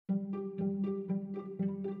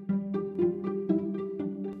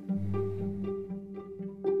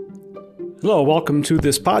Hello, welcome to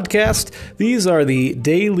this podcast. These are the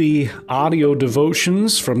daily audio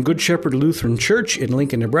devotions from Good Shepherd Lutheran Church in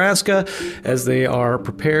Lincoln, Nebraska, as they are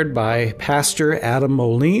prepared by Pastor Adam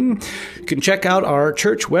Moline. You can check out our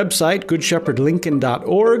church website,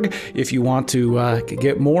 goodshepherdlincoln.org, if you want to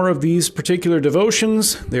get more of these particular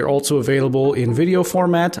devotions. They're also available in video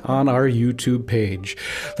format on our YouTube page.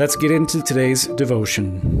 Let's get into today's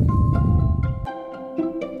devotion.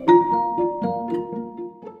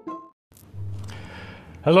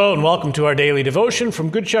 Hello and welcome to our daily devotion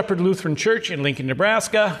from Good Shepherd Lutheran Church in Lincoln,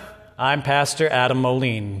 Nebraska. I'm Pastor Adam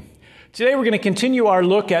Moline. Today we're going to continue our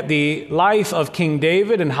look at the life of King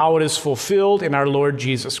David and how it is fulfilled in our Lord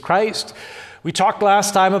Jesus Christ. We talked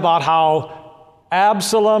last time about how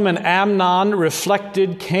Absalom and Amnon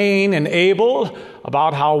reflected Cain and Abel,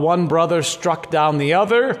 about how one brother struck down the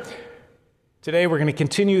other. Today we're going to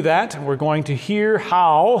continue that, and we're going to hear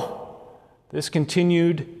how this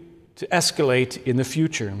continued to escalate in the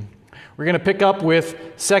future. We're going to pick up with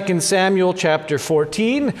 2 Samuel chapter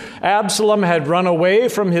 14. Absalom had run away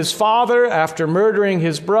from his father after murdering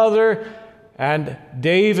his brother, and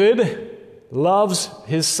David loves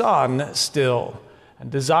his son still and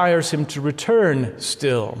desires him to return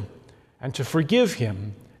still and to forgive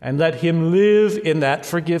him and let him live in that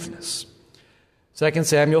forgiveness. 2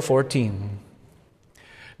 Samuel 14.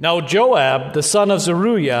 Now Joab, the son of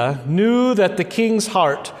Zeruiah, knew that the king's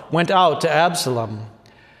heart went out to Absalom.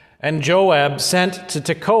 And Joab sent to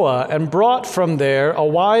Tekoa and brought from there a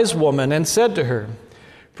wise woman and said to her,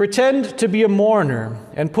 "Pretend to be a mourner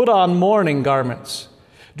and put on mourning garments.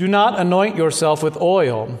 Do not anoint yourself with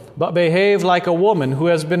oil, but behave like a woman who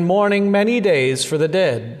has been mourning many days for the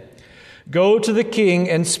dead. Go to the king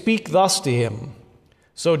and speak thus to him."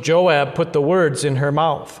 So Joab put the words in her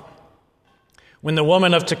mouth. When the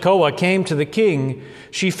woman of Tekoa came to the king,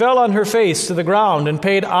 she fell on her face to the ground and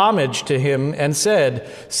paid homage to him and said,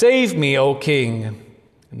 "Save me, O king."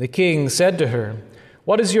 And the king said to her,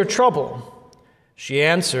 "What is your trouble?" She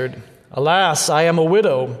answered, "Alas, I am a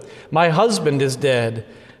widow. My husband is dead,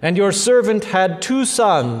 and your servant had 2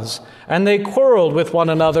 sons, and they quarreled with one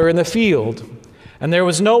another in the field. And there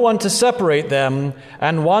was no one to separate them,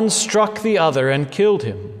 and one struck the other and killed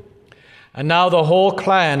him. And now the whole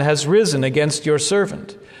clan has risen against your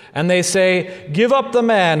servant. And they say, 'Give up the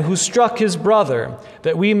man who struck his brother,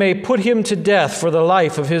 that we may put him to death for the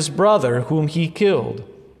life of his brother whom he killed.'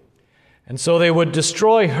 And so they would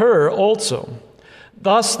destroy her also.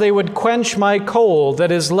 Thus they would quench my coal that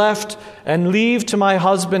is left and leave to my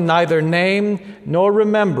husband neither name nor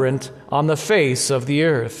remembrance on the face of the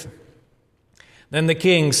earth." Then the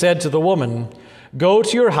king said to the woman, "Go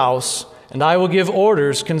to your house, and I will give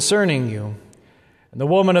orders concerning you." And the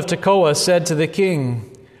woman of Tekoa said to the king,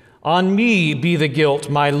 "On me be the guilt,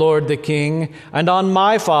 my lord the king, and on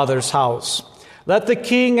my father's house. Let the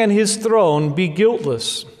king and his throne be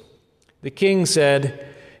guiltless." The king said,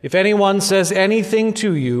 "If anyone says anything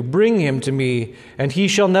to you, bring him to me, and he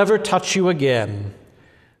shall never touch you again."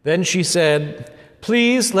 Then she said,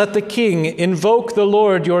 "Please let the king invoke the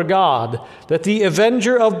Lord your God, that the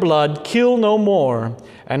avenger of blood kill no more,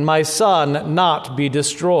 and my son not be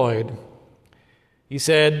destroyed." He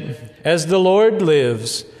said, "As the Lord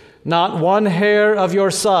lives, not one hair of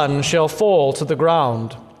your son shall fall to the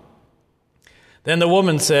ground." Then the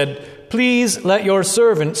woman said, "Please let your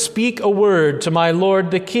servant speak a word to my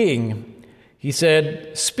lord the king." He said,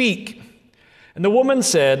 "Speak." And the woman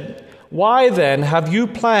said, "Why then have you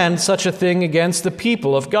planned such a thing against the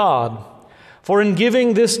people of God? For in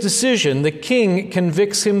giving this decision, the king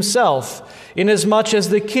convicts himself, inasmuch as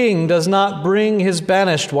the king does not bring his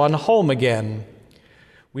banished one home again.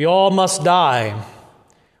 We all must die.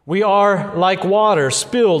 We are like water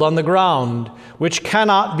spilled on the ground, which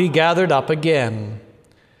cannot be gathered up again.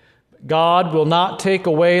 God will not take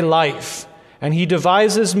away life, and he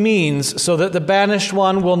devises means so that the banished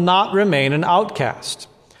one will not remain an outcast.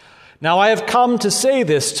 Now I have come to say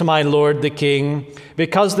this to my lord the king,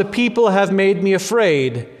 because the people have made me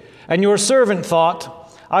afraid. And your servant thought,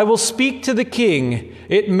 I will speak to the king.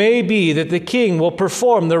 It may be that the king will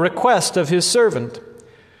perform the request of his servant.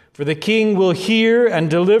 For the king will hear and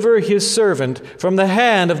deliver his servant from the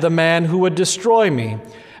hand of the man who would destroy me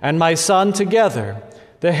and my son together,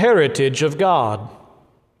 the heritage of God.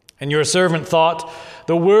 And your servant thought,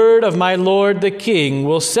 the word of my lord the king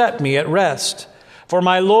will set me at rest. For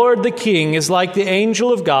my lord the king is like the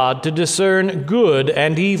angel of God to discern good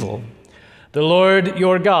and evil. The Lord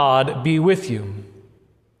your God be with you."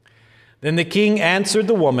 Then the king answered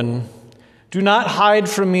the woman, "Do not hide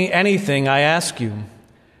from me anything I ask you."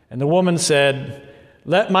 And the woman said,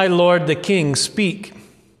 "Let my lord the king speak."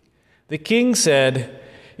 The king said,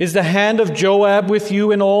 Is the hand of Joab with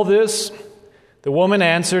you in all this?" The woman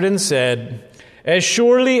answered and said, "As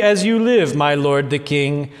surely as you live, my lord the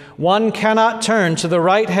king, one cannot turn to the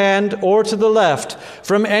right hand or to the left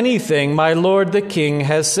from anything my lord the king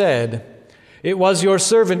has said. It was your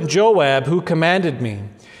servant Joab who commanded me.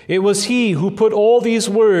 It was he who put all these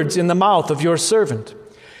words in the mouth of your servant.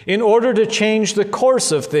 In order to change the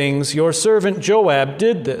course of things, your servant Joab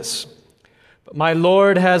did this. But my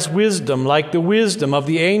Lord has wisdom like the wisdom of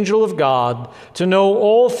the angel of God to know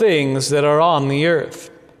all things that are on the earth."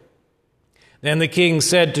 Then the king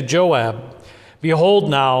said to Joab, "Behold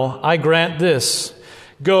now, I grant this.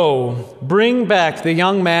 Go, bring back the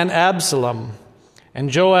young man Absalom." And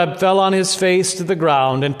Joab fell on his face to the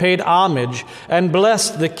ground and paid homage and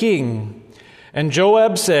blessed the king. And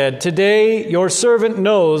Joab said, "Today your servant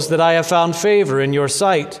knows that I have found favor in your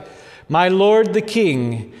sight, my lord the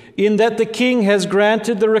king, in that the king has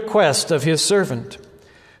granted the request of his servant."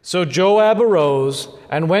 So Joab arose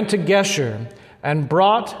and went to Geshur and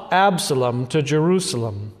brought Absalom to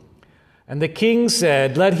Jerusalem. And the king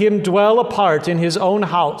said, "Let him dwell apart in his own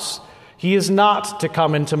house. He is not to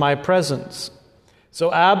come into my presence."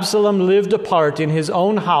 So Absalom lived apart in his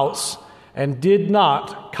own house and did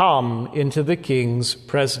not come into the king's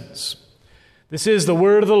presence. This is the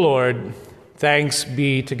word of the Lord. Thanks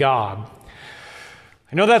be to God.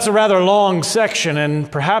 I know that's a rather long section, and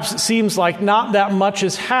perhaps it seems like not that much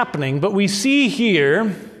is happening, but we see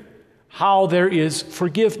here how there is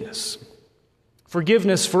forgiveness.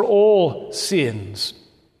 Forgiveness for all sins.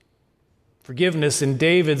 Forgiveness in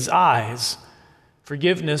David's eyes.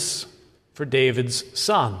 Forgiveness for David's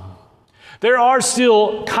son. There are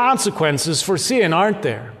still consequences for sin, aren't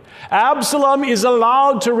there? Absalom is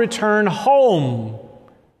allowed to return home,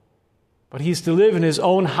 but he's to live in his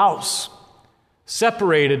own house,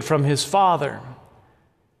 separated from his father,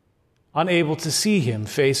 unable to see him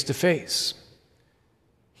face to face.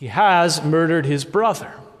 He has murdered his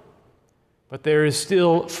brother, but there is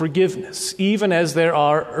still forgiveness, even as there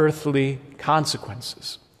are earthly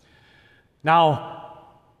consequences. Now,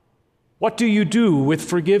 what do you do with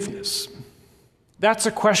forgiveness? That's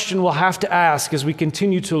a question we'll have to ask as we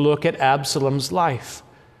continue to look at Absalom's life.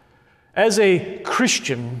 As a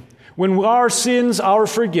Christian, when our sins are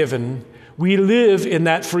forgiven, we live in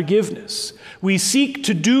that forgiveness. We seek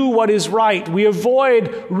to do what is right. We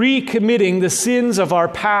avoid recommitting the sins of our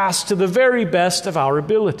past to the very best of our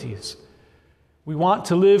abilities. We want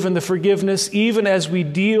to live in the forgiveness even as we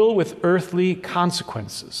deal with earthly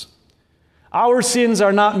consequences. Our sins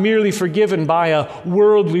are not merely forgiven by a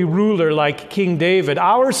worldly ruler like King David.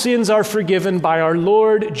 Our sins are forgiven by our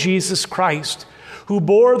Lord Jesus Christ, who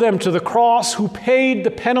bore them to the cross, who paid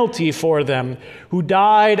the penalty for them, who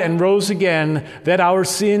died and rose again that our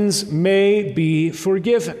sins may be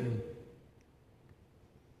forgiven.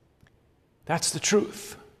 That's the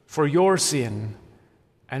truth for your sin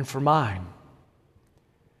and for mine.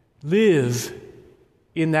 Live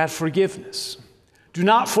in that forgiveness. Do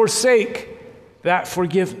not forsake that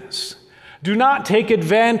forgiveness. Do not take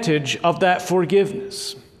advantage of that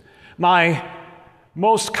forgiveness. My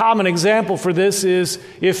most common example for this is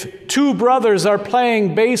if two brothers are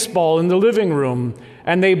playing baseball in the living room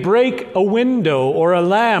and they break a window or a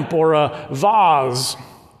lamp or a vase.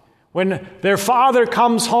 When their father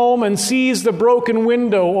comes home and sees the broken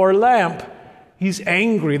window or lamp, he's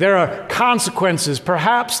angry. There are consequences.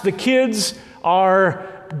 Perhaps the kids are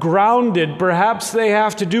grounded. Perhaps they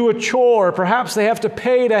have to do a chore. Perhaps they have to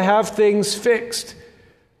pay to have things fixed.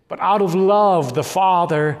 But out of love, the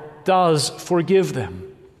Father does forgive them.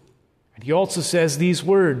 And he also says these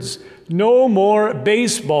words, "No more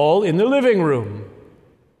baseball in the living room."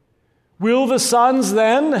 Will the sons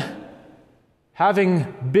then, having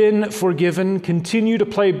been forgiven, continue to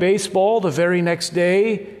play baseball the very next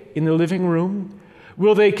day in the living room?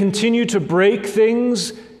 Will they continue to break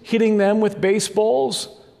things, hitting them with baseballs?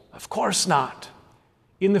 Of course not.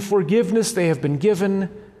 In the forgiveness they have been given,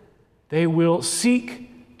 they will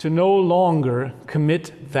seek to no longer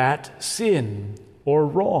commit that sin or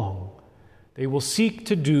wrong. They will seek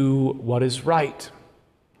to do what is right.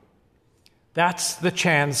 That's the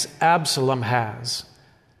chance Absalom has.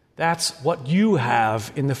 That's what you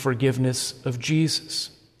have in the forgiveness of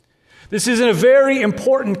Jesus. This is a very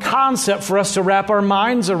important concept for us to wrap our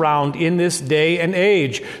minds around in this day and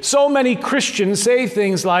age. So many Christians say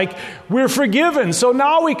things like, "We're forgiven, so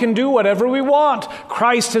now we can do whatever we want.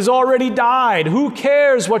 Christ has already died. Who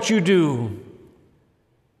cares what you do?"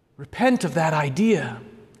 Repent of that idea.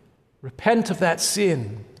 Repent of that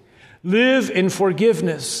sin. Live in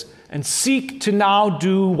forgiveness and seek to now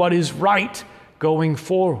do what is right going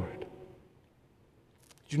forward.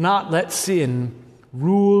 Do not let sin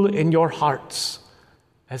rule in your hearts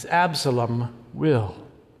as Absalom will.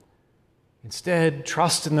 Instead,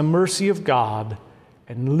 trust in the mercy of God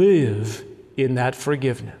and live in that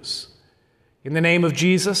forgiveness. In the name of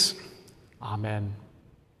Jesus, amen.